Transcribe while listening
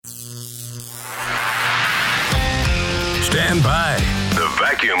Stand by. The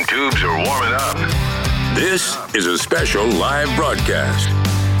vacuum tubes are warming up. This is a special live broadcast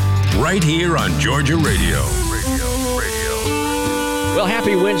right here on Georgia Radio. Well,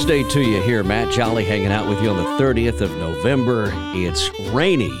 happy Wednesday to you here. Matt Jolly hanging out with you on the 30th of November. It's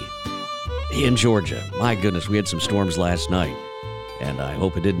rainy in Georgia. My goodness, we had some storms last night, and I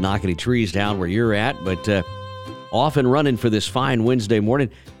hope it didn't knock any trees down where you're at, but off and running for this fine Wednesday morning.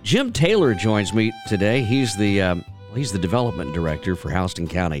 Jim Taylor joins me today. He's the development director for Houston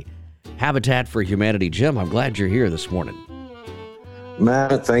County Habitat for Humanity. Jim, I'm glad you're here this morning.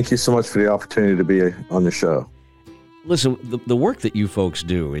 Matt, thank you so much for the opportunity to be on the show. Listen, the work that you folks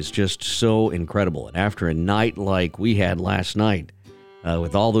do is just so incredible. And after a night like we had last night,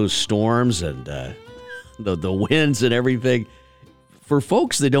 with all those storms and the winds and everything, for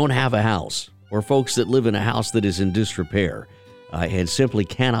folks that don't have a house or folks that live in a house that is in disrepair and simply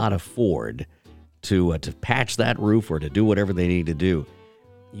cannot afford to patch that roof or to do whatever they need to do,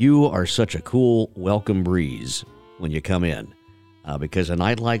 you are such a cool welcome breeze when you come in. Because a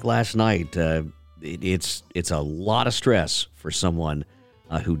night like last night, it's a lot of stress for someone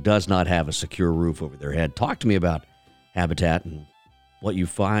who does not have a secure roof over their head. Talk to me about Habitat and what you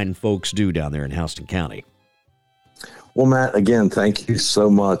find folks do down there in Houston County. Well, Matt, again, thank you so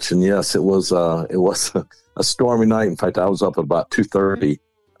much. And yes, it was a stormy night. In fact, I was up at about 2:30.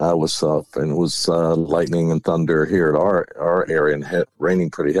 It was lightning and thunder here at our area and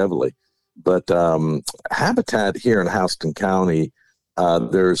raining pretty heavily. But Habitat here in Houston County,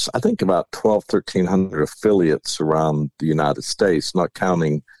 there's, I think, about 1,300 affiliates around the United States, not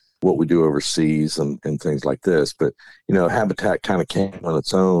counting what we do overseas and things like this. But, Habitat kind of came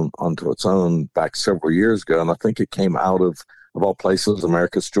onto its own back several years ago. And I think it came out of all places,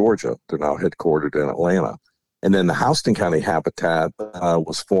 Americus, Georgia. They're now headquartered in Atlanta. And then the Houston County Habitat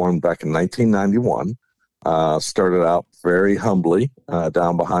was formed back in 1991. Started out very humbly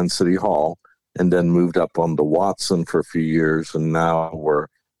down behind City Hall, and then moved up onto Watson for a few years, and now we're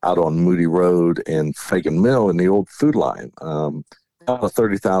out on Moody Road and Fagan Mill in the old Food Line. A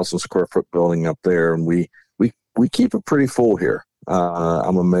 30,000 square foot building up there, and we keep it pretty full here.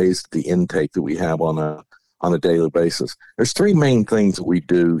 I'm amazed at the intake that we have on a daily basis. There's three main things that we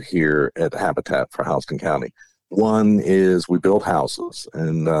do here at Habitat for Houston County. One is we build houses,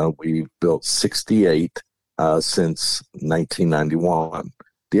 and we built 68 since 1991.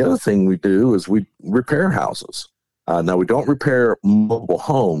 The other thing we do is we repair houses. Now, we don't repair mobile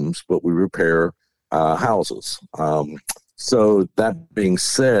homes, but we repair houses. So that being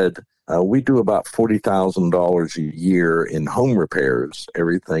said, we do about $40,000 a year in home repairs,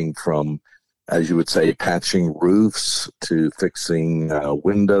 everything from, as you would say, patching roofs to fixing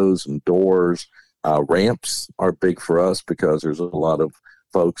windows and doors. Ramps are big for us because there's a lot of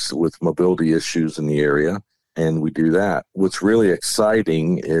folks with mobility issues in the area, and we do that. What's really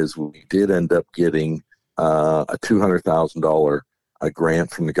exciting is we did end up getting a $200,000 grant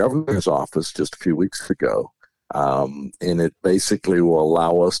from the governor's office just a few weeks ago, and it basically will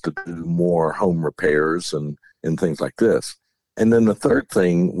allow us to do more home repairs and things like this. And then the third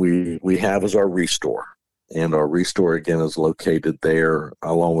thing we have is our Restore, and our Restore, again, is located there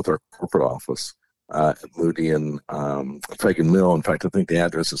along with our corporate office at Moody and Fagan Mill. In fact, I think the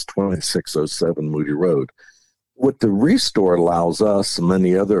address is 2607 Moody Road. What the Restore allows us and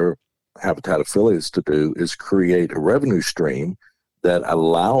many other Habitat affiliates to do is create a revenue stream that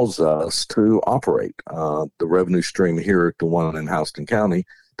allows us to operate. The revenue stream here at the one in Houston County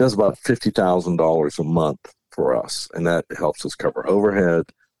does about $50,000 a month for us, and that helps us cover overhead,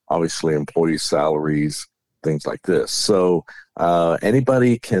 obviously employee salaries, things like this. So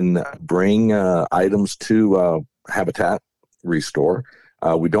anybody can bring items to Habitat Restore.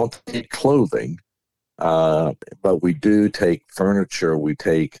 We don't take clothing, but we do take furniture. We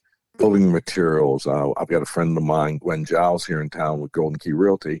take building materials. I've got a friend of mine, Gwen Giles, here in town with Golden Key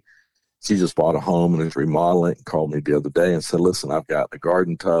Realty. She just bought a home and is remodeling and called me the other day and said, listen, I've got a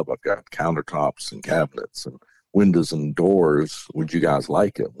garden tub, I've got countertops and cabinets and windows and doors. Would you guys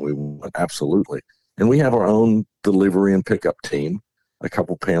like it? We went, absolutely. And we have our own delivery and pickup team, a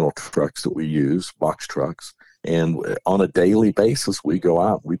couple panel trucks that we use, box trucks. And on a daily basis, we go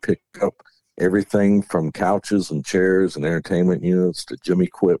out, we pick up everything from couches and chairs and entertainment units to gym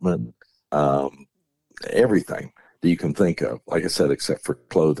equipment, everything that you can think of, like I said, except for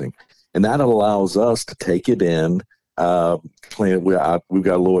clothing. And that allows us to take it in, clean it. We've got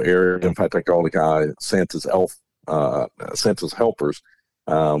a little area. In fact, I call the guy Santa's helpers.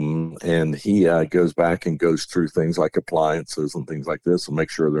 And he goes back and goes through things like appliances and things like this and make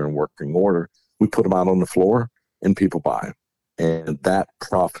sure they're in working order. We put them out on the floor and people buy them. And that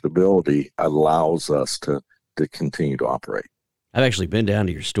profitability allows us to to continue to operate. I've actually been down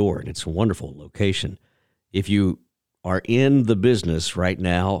to your store, and it's a wonderful location. If you are in the business right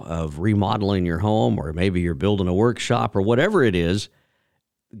now of remodeling your home, or maybe you're building a workshop or whatever it is,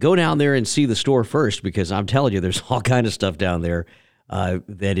 go down there and see the store first, because I'm telling you, there's all kind of stuff down there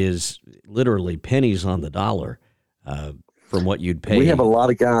that is literally pennies on the dollar from what you'd pay. We have a lot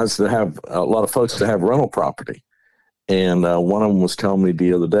of guys that have a lot of folks that have rental property. And one of them was telling me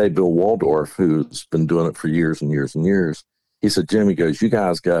the other day, Bill Waldorf, who's been doing it for years and years and years. He said, Jim, he goes, you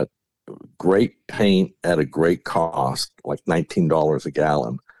guys got great paint at a great cost, like $19 a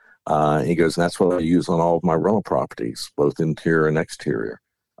gallon. He goes, and that's what I use on all of my rental properties, both interior and exterior.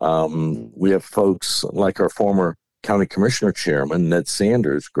 We have folks like our former county commissioner chairman, Ned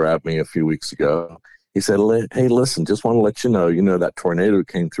Sanders, grabbed me a few weeks ago. He said, hey, listen, just want to let you know that tornado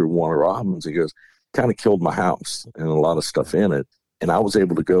came through Warner Robins. He goes, kind of killed my house and a lot of stuff in it. And I was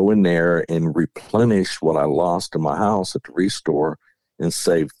able to go in there and replenish what I lost in my house at the Restore and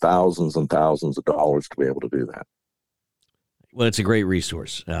save thousands and thousands of dollars to be able to do that. Well, it's a great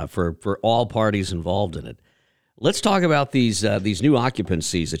resource for all parties involved in it. Let's talk about these new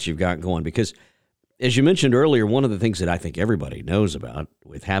occupancies that you've got going, because as you mentioned earlier, one of the things that I think everybody knows about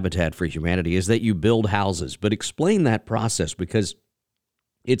with Habitat for Humanity is that you build houses. But explain that process, because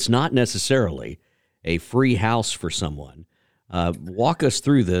it's not necessarily a free house for someone. Walk us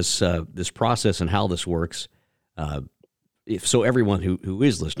through this process and how this works, so everyone who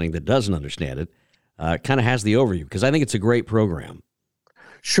is listening that doesn't understand it kind of has the overview, because I think it's a great program.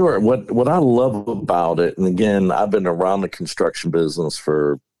 Sure. What I love about it, and again, I've been around the construction business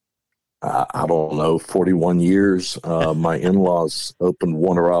for, I don't know, 41 years. My in-laws opened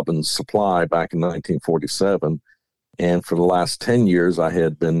Warner Robins Supply back in 1947. And for the last 10 years, I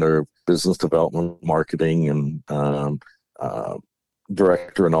had been their business development, marketing, and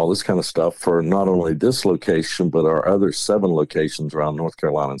director and all this kind of stuff for not only this location, but our other 7 locations around North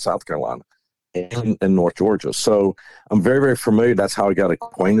Carolina and South Carolina and North Georgia. So I'm very, very familiar. That's how I got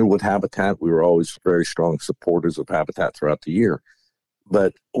acquainted with Habitat. We were always very strong supporters of Habitat throughout the year.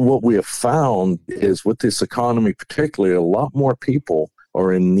 But what we have found is with this economy, particularly, a lot more people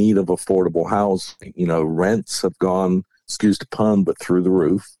are in need of affordable housing. Rents have gone, excuse the pun, but through the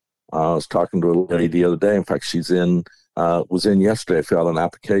roof. I was talking to a lady the other day. In fact, was in yesterday, filled out an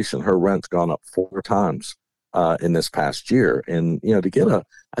application. Her rent's gone up 4 times in this past year. And, to get a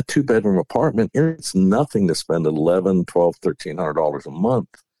 2-bedroom apartment, it's nothing to spend $1,100, $1,200, $1,300 a month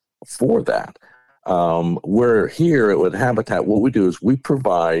for that. We're here at Habitat. What we do is we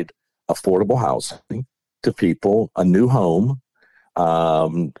provide affordable housing to people, a new home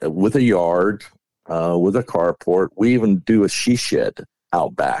with a yard, with a carport. We even do a she shed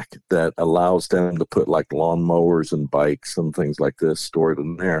out back that allows them to put like lawnmowers and bikes and things like this stored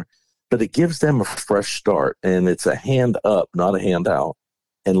in there. But it gives them a fresh start, and it's a hand up, not a handout.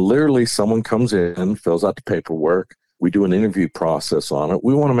 And literally someone comes in, fills out the paperwork. We do an interview process on it.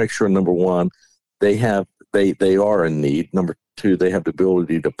 We want to make sure, number one, they are in need. Number two, they have the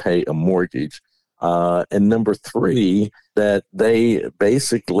ability to pay a mortgage. And number 3, that they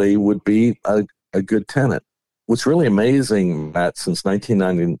basically would be a good tenant. What's really amazing, Matt, since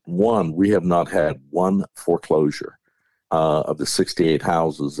 1991, we have not had one foreclosure of the 68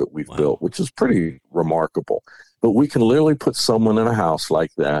 houses that we've built, which is pretty remarkable. But we can literally put someone in a house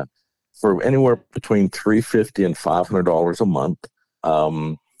like that for anywhere between $350 and $500 a month,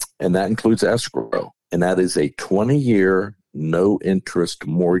 and that includes escrow. And that is a 20-year, no-interest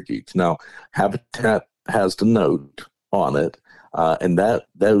mortgage. Now, Habitat has the note on it, and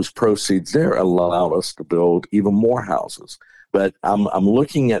those proceeds there allowed us to build even more houses. But I'm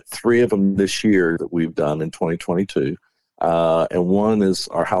looking at 3 of them this year that we've done in 2022, and one is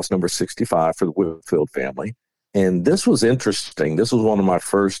our house number 65 for the Whitfield family. And this was interesting. This was one of my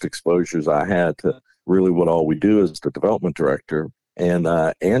first exposures I had to really what all we do as the development director. And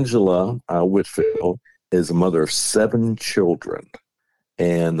Angela Whitfield is a mother of 7 children.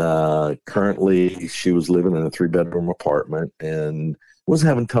 And currently she was living in a 3-bedroom apartment and was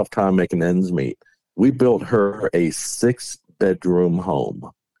having a tough time making ends meet. We built her a 6-bedroom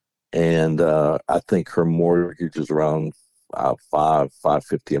home. And I think her mortgage is around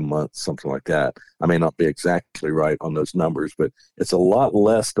 $550 a month, something like that. I may not be exactly right on those numbers, but it's a lot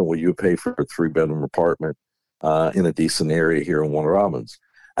less than what you would pay for a 3-bedroom apartment in a decent area here in Warner Robins.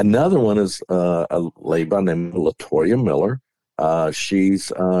 Another one is a lady by the name of Latoya Miller. She's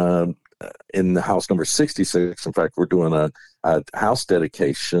in the house number 66. In fact, we're doing a house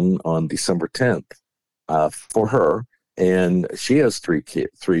dedication on December 10th for her. And she has 3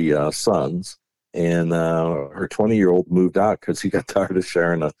 sons. and her 20-year-old moved out because he got tired of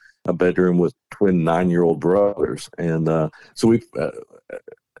sharing a bedroom with twin 9-year-old brothers. And so we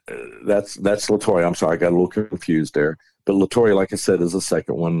that's Latoya. I'm sorry, I got a little confused there. But Latoya, like I said, is the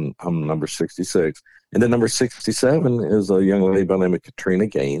second one. I'm number 66. And then number 67 is a young lady by the name of Katrina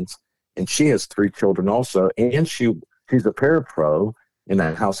Gaines. And she has 3 children also. And she's a parapro in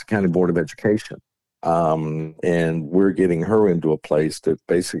the House County Board of Education. And we're getting her into a place that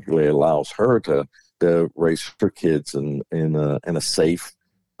basically allows her to raise her kids in a safe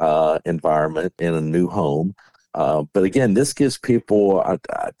environment, in a new home. But again, this gives people,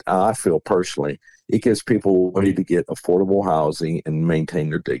 I feel personally, it gives people a way to get affordable housing and maintain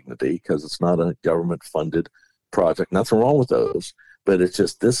their dignity, because it's not a government-funded project. Nothing wrong with those, but it's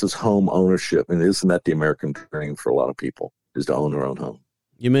just, this is home ownership, and isn't that the American dream for a lot of people, is to own their own home?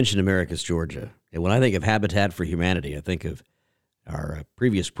 You mentioned America's Georgia, and when I think of Habitat for Humanity, I think of our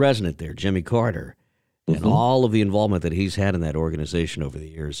previous president there, Jimmy Carter, and all of the involvement that he's had in that organization over the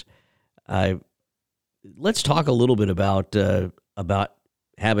years. Let's talk a little bit about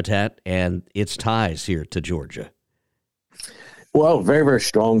Habitat and its ties here to Georgia. Well, very, very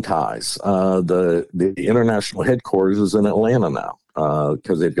strong ties. The international headquarters is in Atlanta now,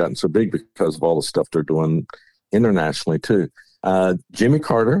 because they've gotten so big because of all the stuff they're doing internationally too. Jimmy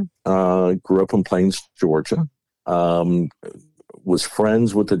Carter grew up in Plains, Georgia. Was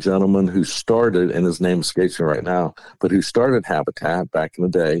friends with the gentleman who started, and his name escapes me right now, but who started Habitat back in the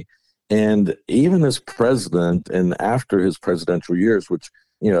day. And even as president, and after his presidential years, which,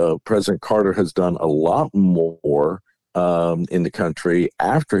 President Carter has done a lot more in the country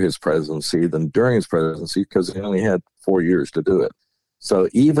after his presidency than during his presidency, because he only had 4 years to do it. So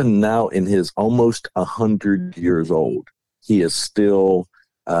even now, in his almost 100 years old, he is still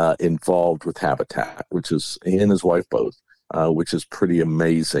involved with Habitat, which is, he and his wife both, which is pretty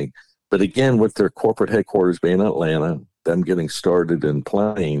amazing. But again, with their corporate headquarters being in Atlanta, them getting started in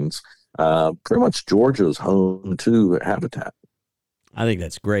Plains, pretty much Georgia's home to Habitat. I think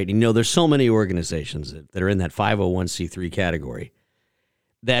that's great. There's so many organizations that are in that 501c3 category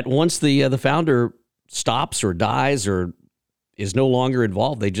that once the founder stops or dies or is no longer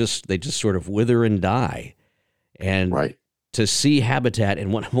involved, they just sort of wither and die. And right. To see Habitat,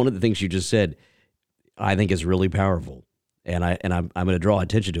 and one of the things you just said, I think is really powerful. And I'm going to draw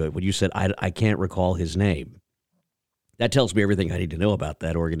attention to it. When you said, I can't recall his name, that tells me everything I need to know about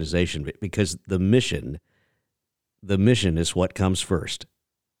that organization, because the mission is what comes first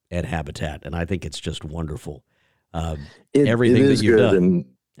at Habitat. And I think it's just wonderful. Everything that you've done.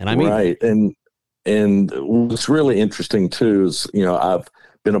 And I mean, right. And what's really interesting too is, I've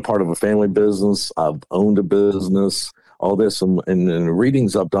been a part of a family business. I've owned a business, all this. And the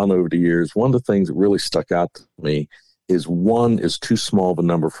readings I've done over the years, one of the things that really stuck out to me is one is too small of a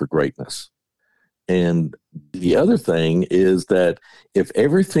number for greatness. And the other thing is that if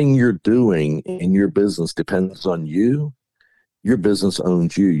everything you're doing in your business depends on you, your business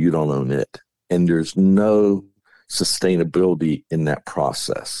owns you, you don't own it. And there's no sustainability in that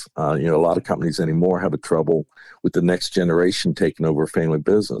process. A lot of companies anymore have a trouble with the next generation taking over a family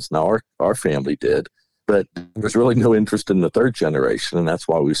business. Now, our family did, but there's really no interest in the third generation, and that's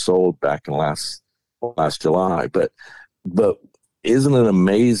why we sold back in last July. But isn't it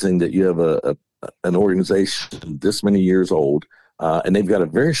amazing that you have an organization this many years old, and they've got a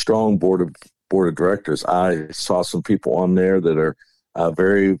very strong board of directors. I saw some people on there that are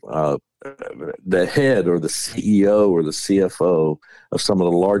very the head or the CEO or the CFO of some of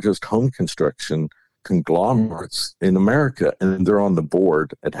the largest home construction conglomerates in America, and they're on the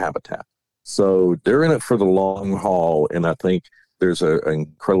board at Habitat. So they're in it for the long haul, and I think there's an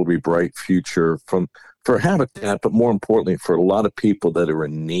incredibly bright future for Habitat, but more importantly, for a lot of people that are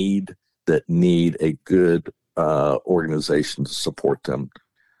in need, that need a good organization to support them,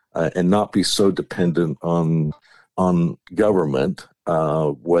 and not be so dependent on government,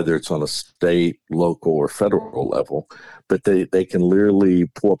 whether it's on a state, local, or federal level, but they can literally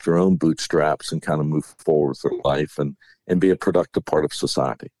pull up their own bootstraps and kind of move forward with their life and be a productive part of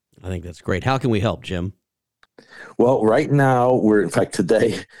society. I think that's great. How can we help, Jim? Well, right now, in fact,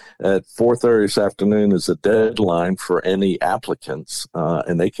 today at 4:30 this afternoon is a deadline for any applicants,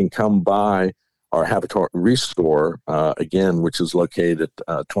 and they can come by our Habitat Restore, again, which is located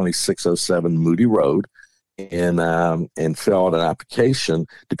at 2607 Moody Road, and fill out an application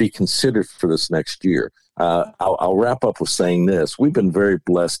to be considered for this next year. I'll wrap up with saying this. We've been very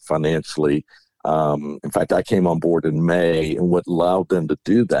blessed financially. In fact, I came on board in May, and what allowed them to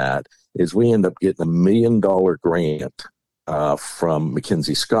do that is we end up getting $1 million grant from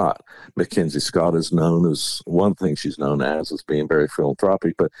Mackenzie Scott. Mackenzie Scott is known as, one thing she's known as being very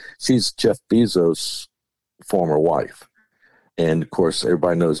philanthropic, but she's Jeff Bezos' former wife. And of course,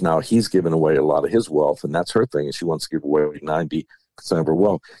 everybody knows now he's given away a lot of his wealth, and that's her thing. And she wants to give away 90% of her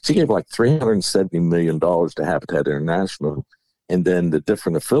wealth. She gave like $370 million to Habitat International. And then the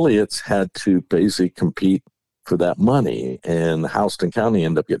different affiliates had to basically compete for that money. And Houston County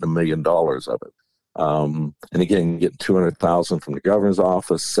ended up getting $1 million of it. And again, getting $200,000 from the governor's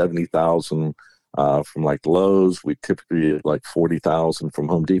office, $70,000 from like Lowe's. We typically get like $40,000 from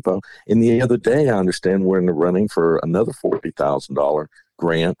Home Depot. And the other day, I understand we're in the running for another $40,000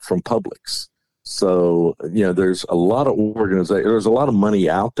 grant from Publix. So, there's a lot of organization. There's a lot of money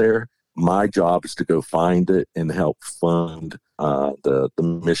out there. My job is to go find it and help fund the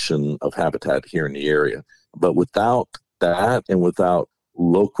mission of Habitat here in the area. But without that, and without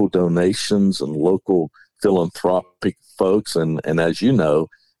local donations and local philanthropic folks, and as you know,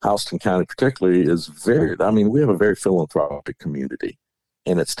 Houston County particularly is we have a very philanthropic community,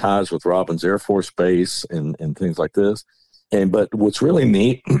 and it's ties with Robins Air Force Base and things like this. But what's really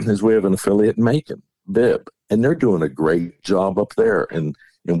neat is we have an affiliate in Macon, Bibb, and they're doing a great job up there. And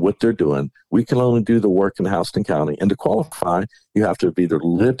what they're doing, we can only do the work in Houston County. And to qualify, you have to have either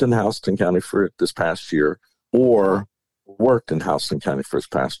lived in Houston County for this past year or worked in Houston County for this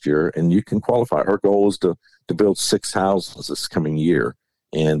past year, and you can qualify. Our goal is to build 6 houses this coming year,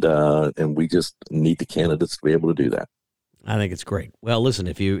 and we just need the candidates to be able to do that. I think it's great. Well, listen,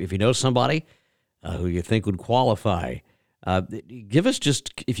 if you know somebody who you think would qualify, give us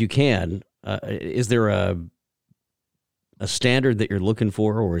just, if you can, is there a standard that you're looking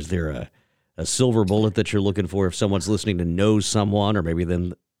for, or is there a silver bullet that you're looking for if someone's listening to know someone, or maybe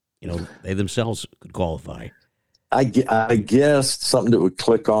them, they themselves could qualify? I guess something that would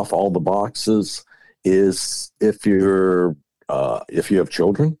click off all the boxes is if you have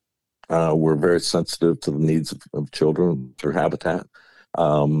children. We're very sensitive to the needs of children through Habitat.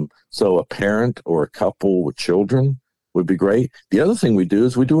 So a parent or a couple with children would be great. The other thing we do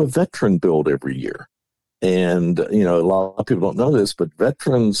is we do a veteran build every year. And, a lot of people don't know this, but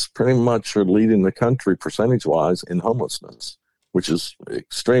veterans pretty much are leading the country percentage-wise in homelessness, which is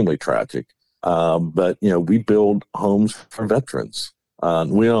extremely tragic. But we build homes for veterans.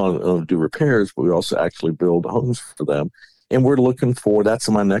 We don't do repairs, but we also actually build homes for them. And we're looking for, that's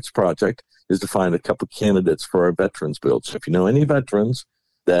my next project, is to find a couple candidates for our veterans build. So if you know any veterans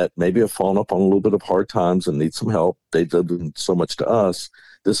that maybe have fallen up on a little bit of hard times and need some help, they've done so much to us,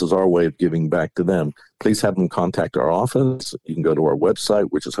 this is our way of giving back to them. Please have them contact our office. You can go to our website,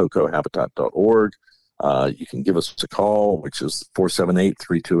 which is hocohabitat.org. You can give us a call, which is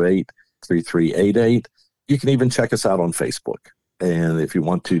 478-328-3388. You can even check us out on Facebook. And if you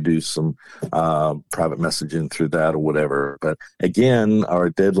want to do some private messaging through that or whatever. But again, our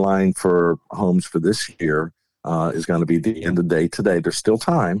deadline for homes for this year is going to be the end of the day today. There's still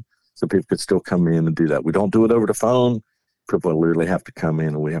time, so people could still come in and do that. We don't do it over the phone. People literally have to come in,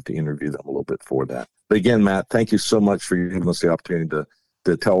 and we have to interview them a little bit for that. But again, Matt, thank you so much for giving us the opportunity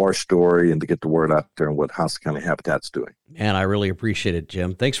to tell our story and to get the word out there and what Houston County Habitat's doing. Man, I really appreciate it,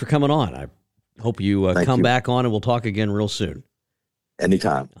 Jim. Thanks for coming on. I hope you come back on, and we'll talk again real soon.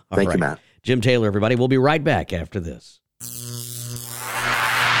 Anytime. Thank you, Matt. Jim Taylor, everybody. We'll be right back after this.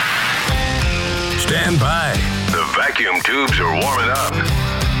 Stand by. The vacuum tubes are warming up.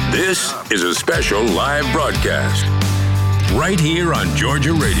 This is a special live broadcast right here on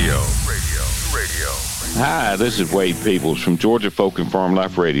Georgia Radio. Hi, this is Wade Peebles from Georgia Folk and Farm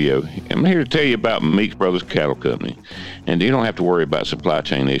Life Radio. I'm here to tell you about Meeks Brothers Cattle Company. And you don't have to worry about supply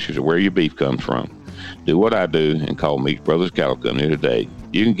chain issues or where your beef comes from. Do what I do and call Meeks Brothers Cattle Company today.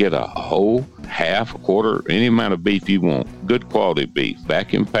 You can get a whole, half, a quarter, any amount of beef you want. Good quality beef,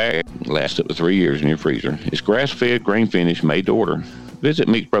 vacuum packed, lasts up to 3 years in your freezer. It's grass-fed, grain-finished, made to order. Visit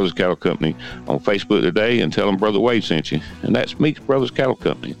Meeks Brothers Cattle Company on Facebook today and tell them Brother Wade sent you. And that's Meeks Brothers Cattle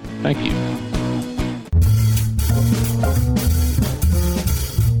Company. Thank you.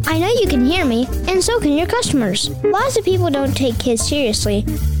 I know you can hear me, and so can your customers. Lots of people don't take kids seriously,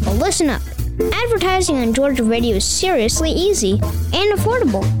 but listen up. Advertising on Georgia Radio is seriously easy and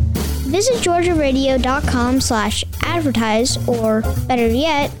affordable. Visit georgiaradio.com/advertise, or better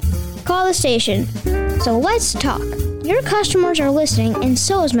yet, call the station. So let's talk. Your customers are listening, and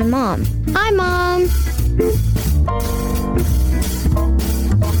so is my mom. Hi, Mom.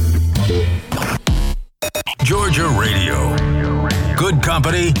 Georgia Radio. Good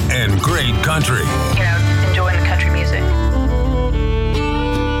company and great country. Enjoying the country music.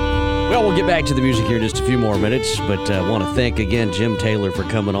 Well, we'll get back to the music here in just a few more minutes, but I want to thank again Jim Taylor for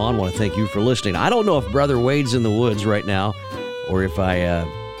coming on. I want to thank you for listening. I don't know if Brother Wade's in the woods right now or if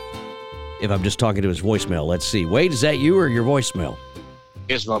I'm just talking to his voicemail. Let's see. Wade, is that you or your voicemail?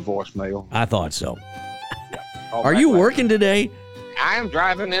 It's my voicemail. I thought so. Are you working today? I am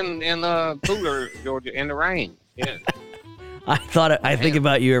driving in Cooler, Georgia, in the rain. Yeah. I think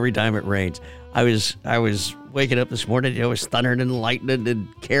about you every time it rains. I was waking up this morning, it was thundering and lightning and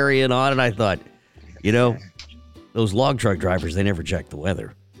carrying on, and I thought, those log truck drivers, they never check the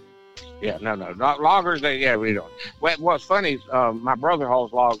weather. Yeah, no, not loggers. We don't. What's funny is my brother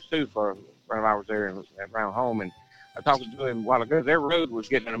hauls logs too for when I was there around home, and I talked to him a while ago. Their road was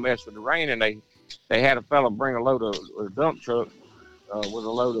getting in a mess with the rain, and they had a fella bring a load of a dump truck with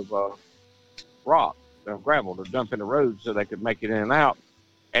a load of rock, gravel to dump in the road so they could make it in and out.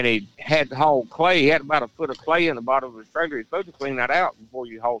 And he had to haul clay. He had about a foot of clay in the bottom of his trailer. He's supposed to clean that out before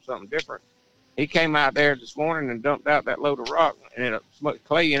you haul something different. He came out there this morning and dumped out that load of rock and it smoked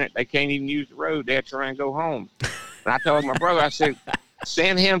clay in it. They can't even use the road. They had to try and go home. And I told my brother, I said,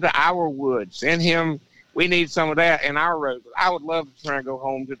 send him to our woods. Send him. We need some of that in our road. I would love to try and go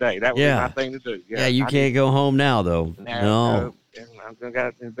home today. That would be my thing to do. Yeah, you can't go home now, though. No. I've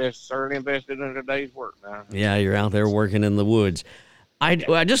got to certainly invested in today's work now. Yeah, you're out there working in the woods. I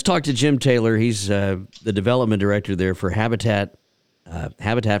just talked to Jim Taylor. He's the development director there for Habitat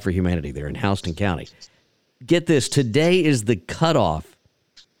for Humanity there in Houston County. Get this, today is the cutoff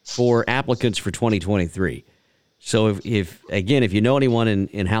for applicants for 2023. So if you know anyone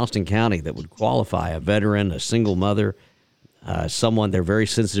in Houston County that would qualify, a veteran, a single mother, someone, they're very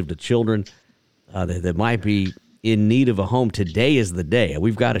sensitive to children, that might be in need of a home, today is the day.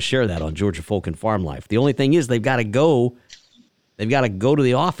 We've got to share that on Georgia Folk and Farm Life. The only thing is they've got to go to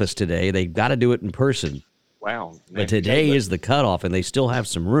the office today. They've got to do it in person. Wow. But today is the cutoff, and they still have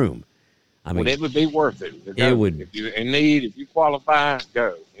some room. I mean, it would be worth it. It would. If you're in need, if you qualify,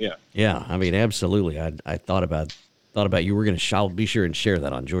 go. Yeah. Yeah. I mean, absolutely. I thought about you. We're going to be sure and share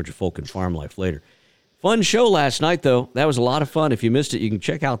that on Georgia Folk and Farm Life later. Fun show last night, though. That was a lot of fun. If you missed it, you can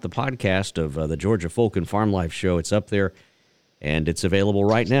check out the podcast of the Georgia Folk and Farm Life show. It's up there, and it's available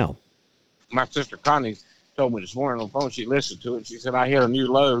right now. My sister Connie told me this morning on the phone, she listened to it. She said, I hit a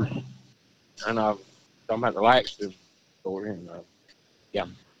new low, and talking about the laxative story. And, yeah.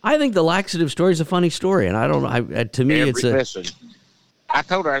 I think the laxative story is a funny story, and I don't know. To me, listen, I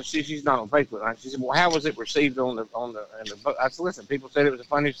told her, she's not on Facebook. She said, well, how was it received on the book? I said, listen, people said it was the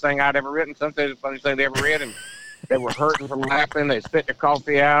funniest thing I'd ever written. Some said it was the funniest thing they ever read, and they were hurting from laughing. They spit their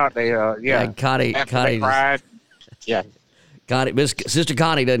coffee out. They, Connie cried. Yeah. Sister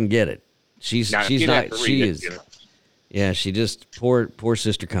Connie doesn't get it. She's not. She is. Yeah, she just poor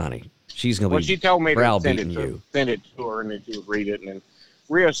Sister Connie. She's gonna be. She told me to send it to her, and then she would read it and then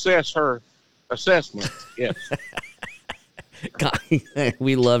reassess her assessment. Yes. Connie,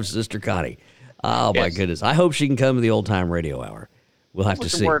 we love Sister Connie. Oh my goodness! I hope she can come to the Old Time Radio Hour. We'll have to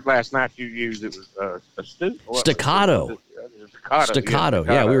see. The word last night you used, it was staccato. Staccato.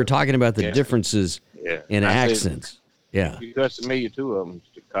 Yeah, we were talking about the differences in accents. Yeah. You got to me, two of them.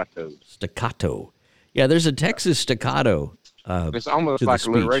 Staccato. Yeah, there's a Texas staccato. It's almost like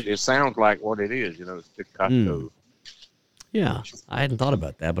alliteration. It sounds like what it is, staccato. Yeah, I hadn't thought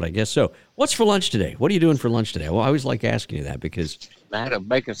about that, but I guess so. What's for lunch today? What are you doing for lunch today? Well, I always like asking you that because I had a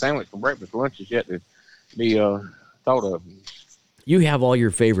bacon sandwich for breakfast. Lunch is yet to be thought of. You have all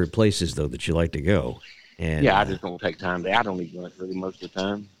your favorite places though that you like to go, and I just don't take time. I don't eat lunch really most of the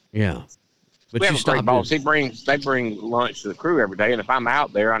time. Yeah, but we have a great boss. They bring lunch to the crew every day, and if I'm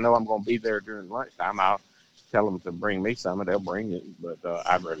out there, I know I'm going to be there during lunchtime. I'll tell them to bring me some, and they'll bring it. But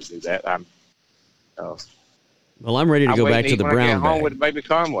I'd rather do that. Well, I'm ready to go back to the brown bag. Home with Baby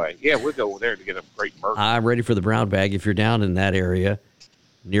Conway. Yeah, we'll go over there to get a great burger. I'm ready for the brown bag. If you're down in that area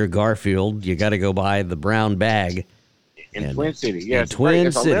near Garfield, you got to go by the brown bag. In Twin City, yeah. It's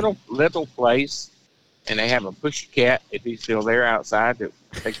a little place, and they have a pussycat, if he's still there outside, to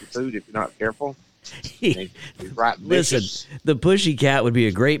take your food if you're not careful. He's right. Listen, the pussycat would be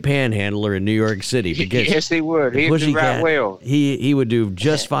a great panhandler in New York City. Because yes, he would. He'd do right well. He would do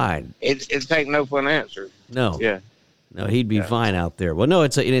just fine. It'd take no for an answer. No. Yeah. No, he'd be fine out there. Well, no,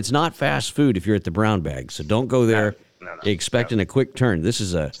 it's not fast food if you're at the brown bag, so don't go there expecting a quick turn. This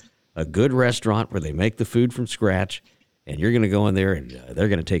is a good restaurant where they make the food from scratch, and you're going to go in there, and they're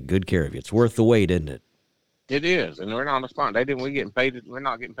going to take good care of you. It's worth the wait, isn't it? It is, and we're not on the spot. We're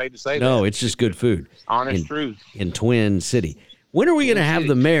not getting paid to say that. No, it's just good food. Honest truth. In Twin City. When are we going to have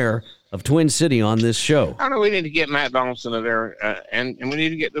the mayor of Twin City on this show? I know we need to get Matt Donaldson there, and we need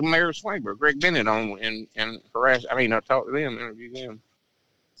to get the mayor of Swainsboro, Greg Bennett, on and talk to them, interview them.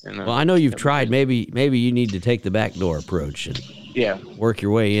 And, Well, I know you've tried. Maybe you need to take the back door approach and work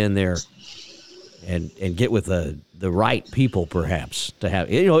your way in there, and get with the right people, perhaps, to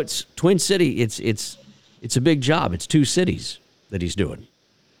have. It's Twin City. It's a big job. It's 2 cities that he's doing.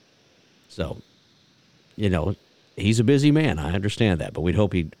 So, he's a busy man. I understand that, but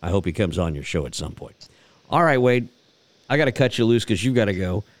I hope he comes on your show at some point. All right, Wade, I got to cut you loose because you've got to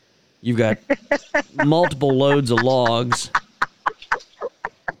go. You've got multiple loads of logs.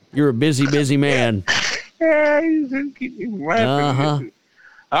 You're a busy man. Yeah, you keep laughing.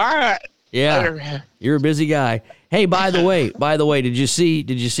 All right. Yeah, Later. You're a busy guy. Hey, by the way, did you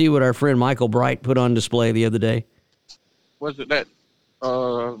see what our friend Michael Bright put on display the other day? Was it that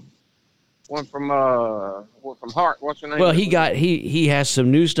one from Hart? What's the name? Well, he has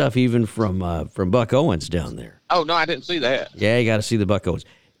some new stuff even from Buck Owens down there. Oh no, I didn't see that. Yeah, you got to see the Buck Owens.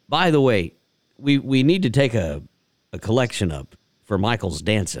 By the way, we need to take a collection up for Michael's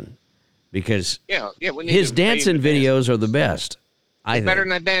dancing, because we need his to dancing see videos are the best. I think. Better than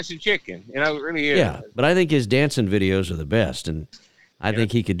that dancing chicken. It really is. Yeah, but I think his dancing videos are the best, and I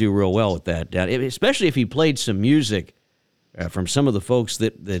think he could do real well with that. Especially if he played some music from some of the folks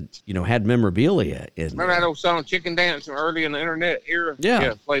that had memorabilia. Remember that old song "Chicken Dance" from early in the internet era?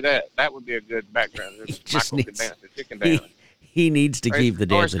 Yeah, play that. That would be a good background. Michael could dance the chicken dance. He needs to keep the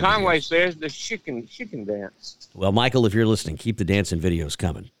dancing. Or as Conway videos. says, the chicken dance. Well, Michael, if you're listening, keep the dancing videos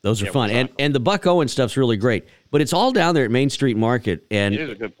coming. Those are fun. And the Buck Owens stuff's really great. But it's all down there at Main Street Market. And it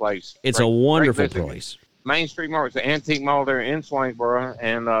is a good place. It's a wonderful place. Main Street Market, it's the antique mall there in Swainsboro.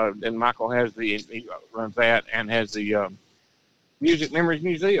 And Michael he runs that and has the Music Memories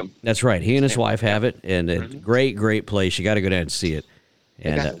Museum. That's right. He and his wife have it. And it's a great place. You got to go down and see it.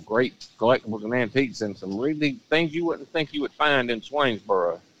 They got some great collectibles and antiques and some really things you wouldn't think you would find in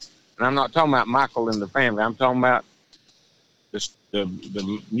Swainsboro. And I'm not talking about Michael and the family. I'm talking about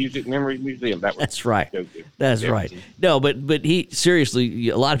the Music Memories Museum. That's right. That's right. No, but he seriously,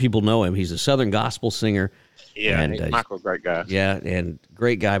 a lot of people know him. He's a Southern gospel singer. Yeah, and Michael's a great guy. Yeah, and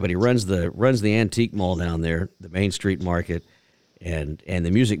great guy. But he runs the antique mall down there, the Main Street Market. And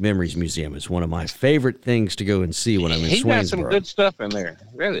the Music Memories Museum is one of my favorite things to go and see when I'm in Swainsboro. He's got some good stuff in there,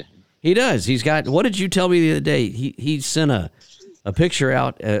 really. He does. He's got. What did you tell me the other day? He sent a picture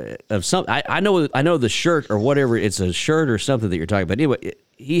out of some. I know the shirt or whatever. It's a shirt or something that you're talking about. Anyway,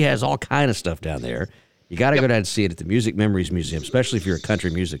 he has all kind of stuff down there. You got to go down and see it at the Music Memories Museum, especially if you're a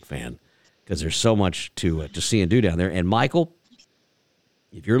country music fan, because there's so much to see and do down there. And Michael,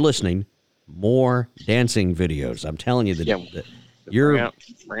 if you're listening, more dancing videos. I'm telling you that.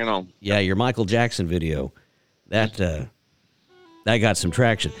 Bring it on. Yeah, your Michael Jackson video, that got some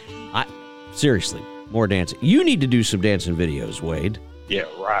traction. Seriously, more dancing. You need to do some dancing videos, Wade. Yeah,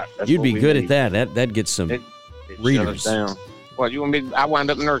 right. You'd be good at that. That gets some readers. Down. Well, you want me? I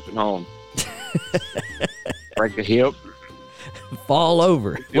wind up in nursing home. Break a hip. Fall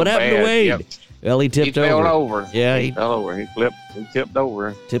over. What happened to Wade? Yep. Well, he tipped over. He fell over. Yeah, he fell over. He flipped. He tipped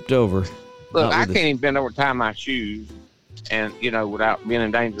over. Tipped over. Look, I can't even bend over to tie my shoes. And without being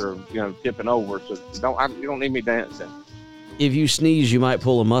in danger of tipping over, so you don't need me dancing. If you sneeze, you might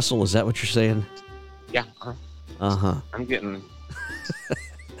pull a muscle. Is that what you're saying? Yeah. I'm getting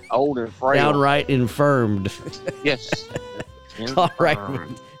old and frail. Downright infirmed. Yes. All right.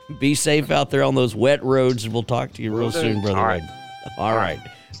 Be safe out there on those wet roads. We'll talk to you real soon, Brother Wade. All right.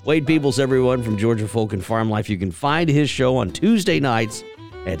 Wade Peebles, everyone from Georgia Folk and Farm Life. You can find his show on Tuesday nights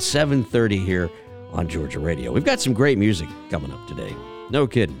at 7:30 here on Georgia Radio. We've got some great music coming up today. No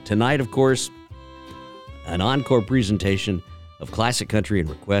kidding. Tonight, of course, an encore presentation of classic country and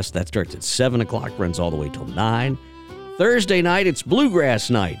request. That starts at 7 o'clock, runs all the way till 9. Thursday night, it's Bluegrass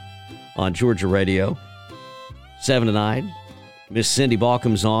Night on Georgia Radio, 7 to 9. Miss Cindy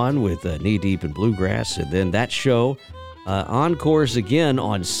Balcom's on with Knee Deep in Bluegrass. And then that show encores again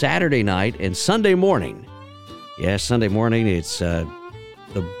on Saturday night and Sunday morning. Yes, Sunday morning, it's the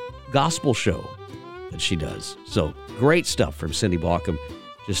gospel show that she does. So great stuff from Cindy Balcom.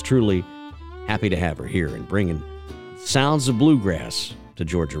 Just truly happy to have her here and bringing sounds of bluegrass to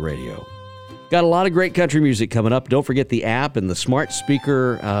Georgia Radio. Got a lot of great country music coming up. Don't forget the app and the smart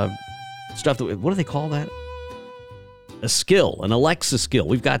speaker stuff. What do they call that? A skill, an Alexa skill.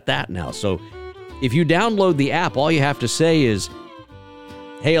 We've got that now. So if you download the app, all you have to say is,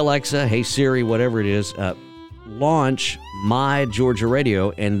 hey Alexa, hey Siri, whatever it is, launch My Georgia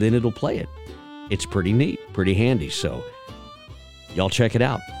Radio, and then it'll play it. It's pretty neat, pretty handy, so y'all check it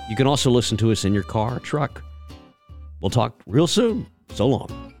out. You can also listen to us in your car or truck. We'll talk real soon. So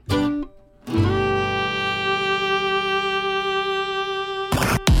long.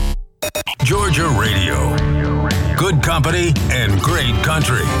 Georgia Radio. Good good company and great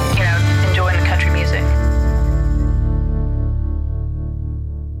country.